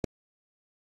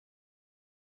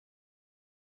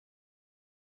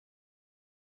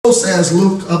So says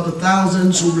Luke, of the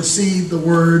thousands who received the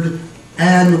word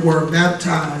and were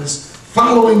baptized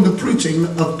following the preaching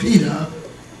of Peter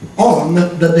on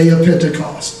the day of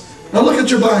Pentecost. Now look at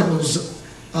your Bibles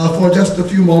for just a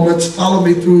few moments. Follow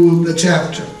me through the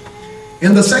chapter.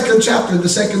 In the second chapter, the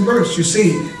second verse, you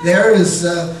see there is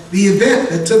the event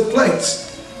that took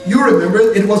place. You remember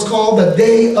it was called the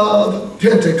day of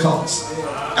Pentecost.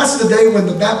 That's the day when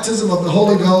the baptism of the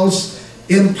Holy Ghost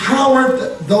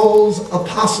empowered those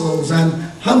apostles and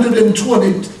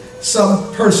 120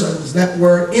 some persons that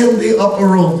were in the upper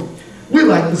room. We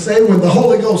like to say when the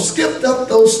Holy Ghost skipped up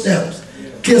those steps,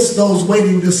 kissed those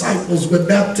waiting disciples with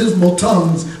baptismal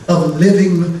tongues of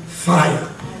living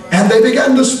fire. And they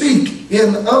began to speak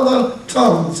in other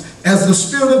tongues as the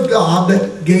Spirit of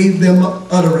God gave them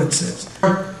utterances.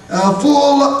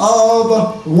 Full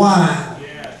of wine.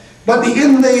 But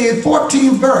in the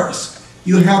 14th verse,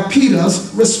 you have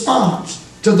Peter's response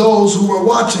to those who were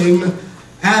watching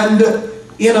and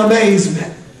in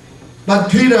amazement.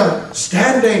 But Peter,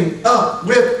 standing up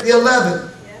with the 11,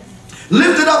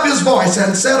 lifted up his voice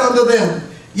and said unto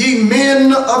them, Ye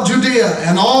men of Judea,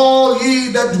 and all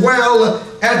ye that dwell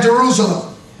at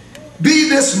Jerusalem, be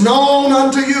this known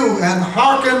unto you, and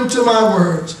hearken to my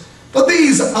words. For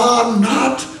these are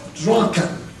not drunken,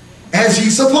 as ye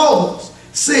suppose,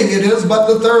 seeing it is but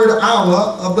the third hour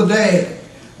of the day.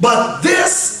 But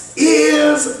this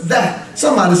is that.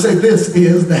 Somebody say, this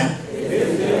is that.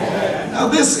 Now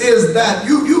this is that.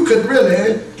 You could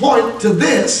really point to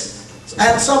this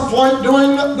at some point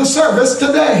during the service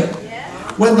today,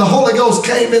 when the Holy Ghost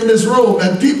came in this room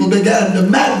and people began to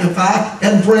magnify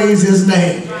and praise his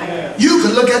name. You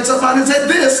could look at somebody and say,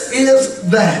 this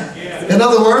is that. In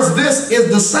other words, this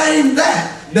is the same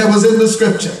that was in the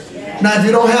scripture. Now if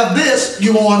you don't have this,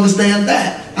 you won't understand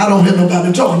that. I don't hear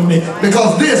nobody talking to me,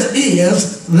 because this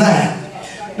is that.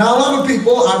 Now a lot of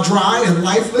people are dry and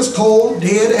lifeless, cold,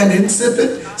 dead, and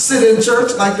insipid, sit in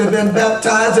church like they've been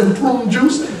baptized in prune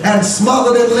juice and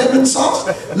smothered in lemon sauce.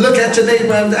 Look at your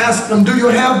neighbor and ask them, do you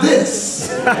have this?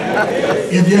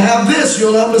 If you have this,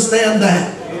 you'll understand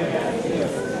that.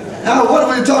 Now what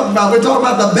are we talking about? We're talking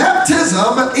about the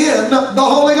baptism in the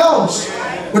Holy Ghost.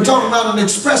 We're talking about an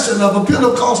expression of a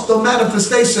Pentecostal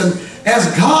manifestation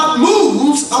as God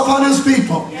moves upon his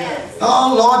people.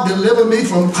 Oh Lord, deliver me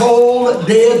from cold,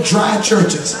 dead, dry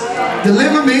churches.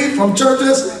 Deliver me from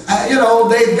churches,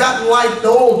 they've gotten like the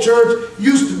old church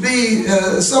used to be.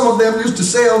 Some of them used to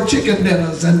sell chicken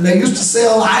dinners, and they used to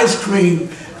sell ice cream.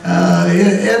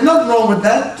 And nothing wrong with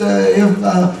that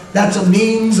if that's a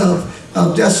means of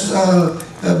just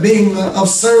being of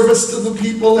service to the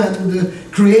people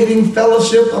and creating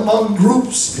fellowship among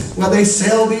groups where they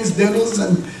sell these dinners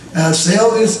and sell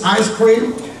this ice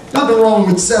cream. Nothing wrong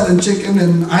with selling chicken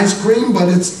and ice cream, but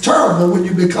it's terrible when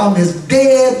you become as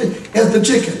dead as the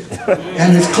chicken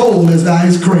and as cold as the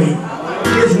ice cream.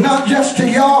 It's not just to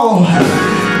y'all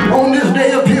on this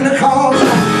day of Pentecost.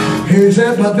 He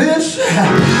said, but this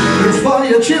is for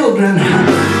your children. And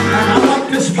I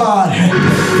like this part.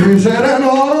 He said, and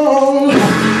all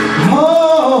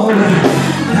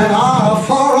that are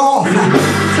far off.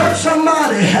 Touch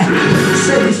somebody.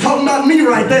 Said he's talking about me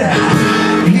right there.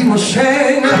 He was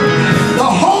saying the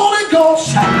Holy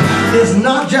Ghost is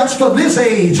not just for this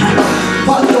age,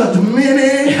 but the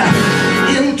many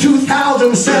in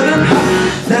 2007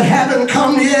 that haven't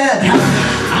come yet.